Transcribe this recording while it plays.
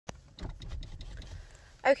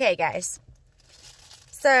Okay, guys.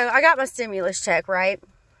 So, I got my stimulus check, right?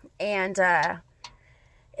 And,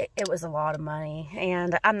 it was a lot of money.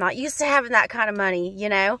 And I'm not used to having that kind of money, you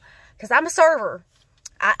know? Because I'm a server.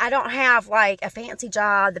 I don't have, like, a fancy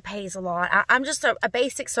job that pays a lot. I'm just a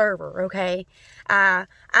basic server, okay? I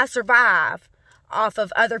survive off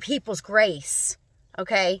of other people's grace,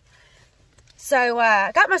 okay? So,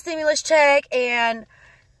 I got my stimulus check, and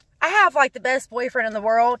I have, like, the best boyfriend in the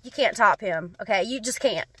world. You can't top him, okay? You just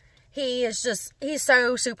can't. He's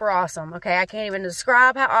so super awesome, okay? I can't even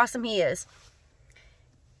describe how awesome he is.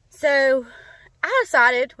 So, I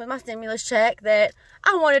decided with my stimulus check that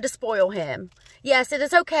I wanted to spoil him. Yes, it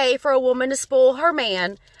is okay for a woman to spoil her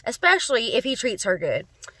man, especially if he treats her good.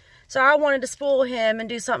 So, I wanted to spoil him and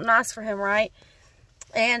do something nice for him, right?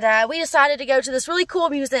 And we decided to go to this really cool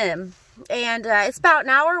museum. And it's about an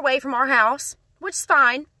hour away from our house, which is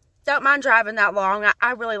fine. Don't mind driving that long.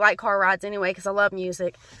 I really like car rides anyway because I love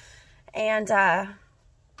music. And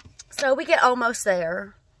so we get almost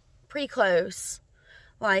there. Pretty close.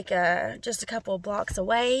 Like just a couple of blocks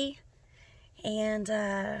away. And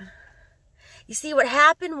you see what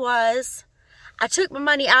happened was I took my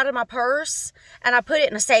money out of my purse and I put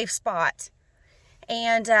it in a safe spot.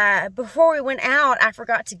 And before we went out, I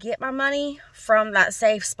forgot to get my money from that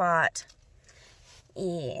safe spot.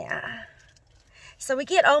 Yeah. So we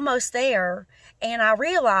get almost there, and I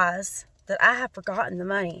realize that I have forgotten the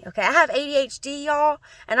money. Okay, I have ADHD, y'all,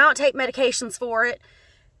 and I don't take medications for it.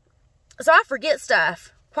 So I forget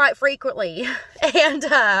stuff quite frequently. And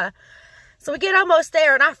so we get almost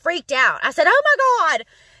there, and I freaked out. I said, oh my God,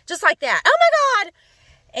 just like that. Oh my God.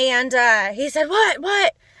 And he said,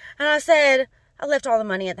 what? And I said, I left all the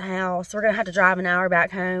money at the house. We're going to have to drive an hour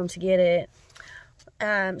back home to get it.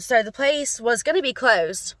 So the place was going to be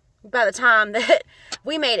closed by the time that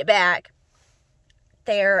we made it back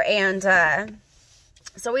there. And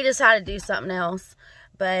so we decided to do something else.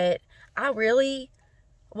 But I really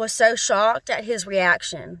was so shocked at his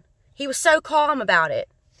reaction. He was so calm about it.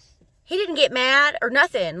 He didn't get mad or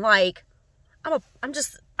nothing. Like,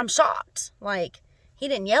 I'm shocked. Like, he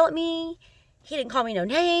didn't yell at me. He didn't call me no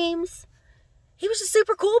names. He was just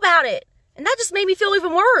super cool about it. And that just made me feel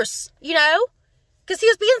even worse, you know? Because he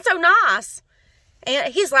was being so nice.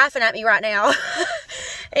 And he's laughing at me right now.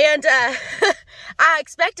 And I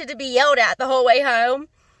expected to be yelled at the whole way home.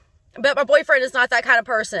 But my boyfriend is not that kind of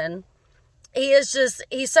person. He's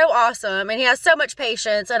so awesome. And he has so much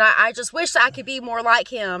patience. And I just wish I could be more like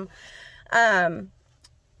him.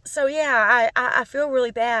 So yeah, I feel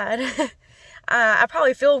really bad. I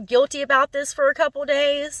probably feel guilty about this for a couple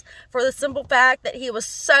days. For the simple fact that he was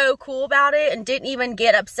so cool about it. And didn't even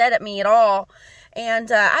get upset at me at all.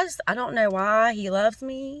 And I don't know why he loves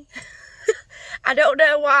me. I don't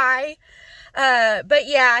know why. But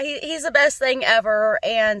yeah, he's the best thing ever.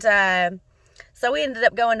 And so we ended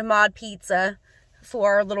up going to Mod Pizza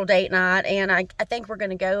for our little date night. And I think we're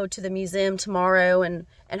going to go to the museum tomorrow. And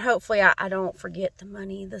hopefully I don't forget the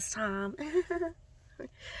money this time.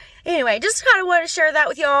 Anyway, just kind of wanted to share that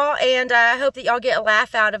with y'all. And I hope that y'all get a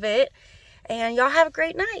laugh out of it. And y'all have a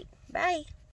great night. Bye.